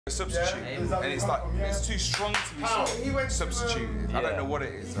substitute, and it's like it's too strong to be substituted. I don't know what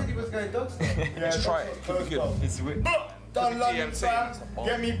it is. He said he was going dog style. Let's try it. Could be good. It's weird. Done London fam,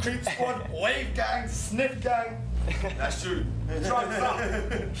 get me creep squad, wave gang, sniff gang. That's true. Drugs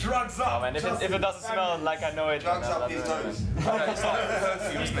up. Drugs up. Oh, man, if it doesn't smell like I know it, drugs up his nose. It's like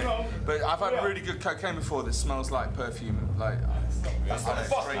perfume, isn't it? But I've had really good cocaine before that smells like perfume. Like, That's not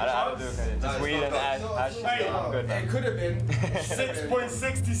fucking I don't do it. Just weed and ash. I'm good, man. It could have been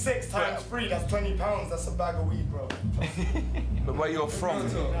 6.66 times 3. That's 20 pounds. That's a bag of weed, bro. but where you're from,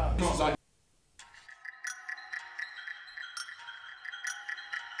 like,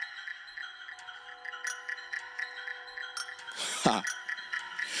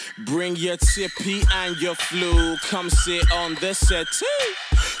 Bring your tippy and your flu, come sit on the settee.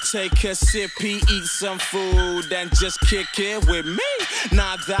 Take a sippy, eat some food, and just kick it with me.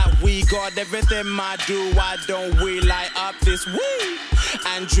 Now that we got everything I do, why don't we light up this weed?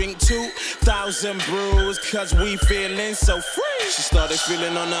 And drink 2,000 brews, cause we feeling so free. She started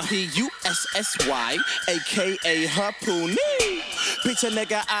feeling on a P-U-S-S-Y, aka her poonie. Picture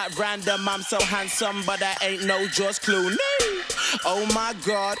nigga at random, I'm so handsome, but I ain't no George Clooney. Oh my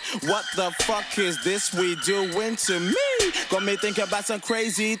God, what the fuck is this we doing to me? Got me thinking about some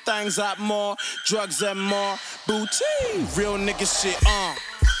crazy things like more drugs and more booty. Real nigga shit,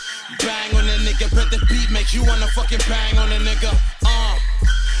 Bang on a nigga, but the beat make you wanna fucking bang on a nigga,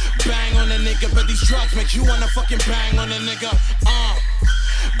 Bang on a nigga, but these drugs make you wanna fucking bang on a nigga,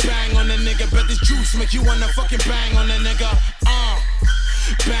 Bang on a nigga, but this juice make you wanna fucking bang on a nigga,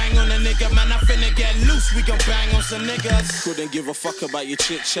 Bang on a nigga, man, I finna get loose, we gon' bang on some niggas. Couldn't give a fuck about your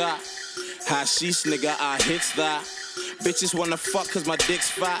chit chat. Hashish nigga, I hits that. Bitches wanna fuck cause my dick's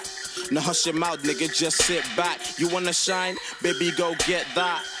fat. Now hush your mouth, nigga, just sit back. You wanna shine? Baby, go get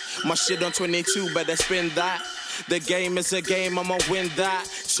that. My shit on 22, better spin that. The game is a game, I'ma win that.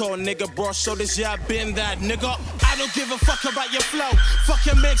 Tall nigga, broad shoulders, yeah, I been that, nigga. I don't give a fuck about your flow.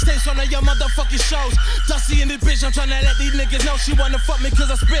 Fucking mixtapes on all your motherfucking shows. Dusty in this bitch, I'm tryna let these niggas know she wanna fuck me cause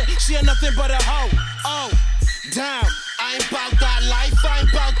I spit. She ain't nothing but a hoe. Oh, damn. I ain't bout that life, I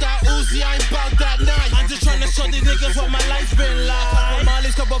ain't bout that Uzi, I ain't bout that night. I'm just tryna show these niggas what my life's been like.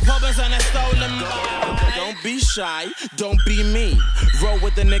 Molly's couple problems and I stole them. Don't be shy, don't be mean. Roll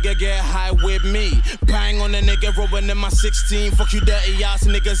with the nigga, get high with me. Bang on the nigga, rolling in my 16. Fuck you dirty ass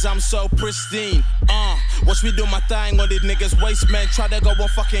niggas, I'm so pristine. Watch me do my thing on these niggas waste, man. Try to go on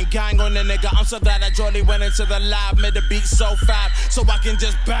fucking gang on the nigga. I'm so glad that Jollie went into the lab, made the beat so fab, so I can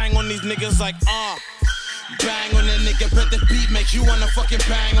just bang on these niggas like, Bang on a nigga, but the beat make you wanna fucking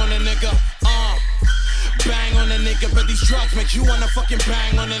bang on a nigga, Bang on a nigga, but these drugs make you wanna fucking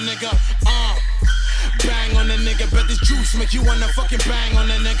bang on a nigga, Bang on a nigga, but this juice make you wanna fucking bang on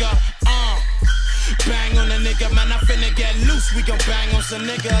a nigga, Bang on a nigga, man, I finna get loose, we gon' bang on some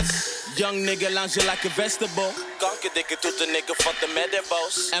niggas. Young nigga lounging like a vegetable. Gonka dicka to the nigga, fuck the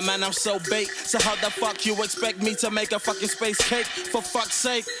medibos. And man, I'm so baked, so how the fuck you expect me to make a fucking space cake? For fuck's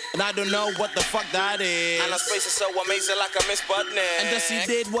sake, and I don't know what the fuck that is. And our space is so amazing like a Miss Button. And thus he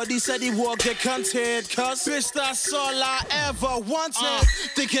did what he said he would, get content. Cause bitch, that's all I ever wanted.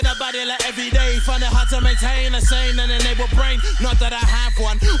 Thinking about it like every day, find it hard to maintain a sane and enable brain. Not that I have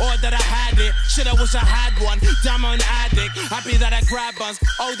one, or that I had it. Shit, I wish I had one. Damn, I'm an addict. Happy that I grabbed buns.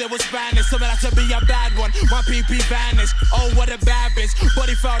 Oh, there was Spanish, so I to be a bad one. My PP vanished. Oh, what a bad bitch.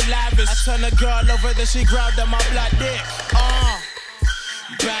 Body felt lavish. I turned a girl over, then she grabbed on my blood dick.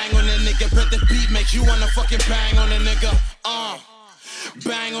 Bang on a nigga, but the beat make you wanna fucking bang on a nigga.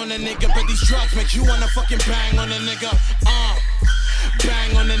 Bang on a nigga, but these drugs make you wanna fucking bang on a nigga.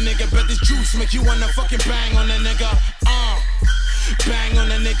 Bang on a nigga, but this juice make you wanna fucking bang on a nigga. Bang on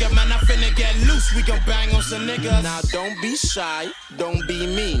a nigga, man, I finna get loose, we gon' bang on some niggas. Now don't be shy, don't be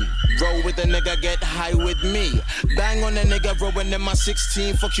mean. Roll with a nigga, get high with me. Bang on a nigga, rolling in my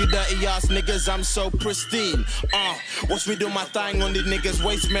 16. Fuck you dirty ass niggas, I'm so pristine. Watch me do my thing on these niggas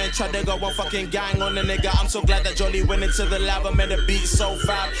waste, man. Try to go on fucking gang on a nigga. I'm so glad that Jollie went into the lab. I made a beat so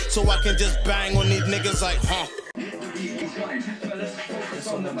fab, so I can just bang on these niggas like, Fellas, focus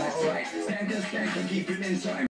on the backside. Stand and keep it inside.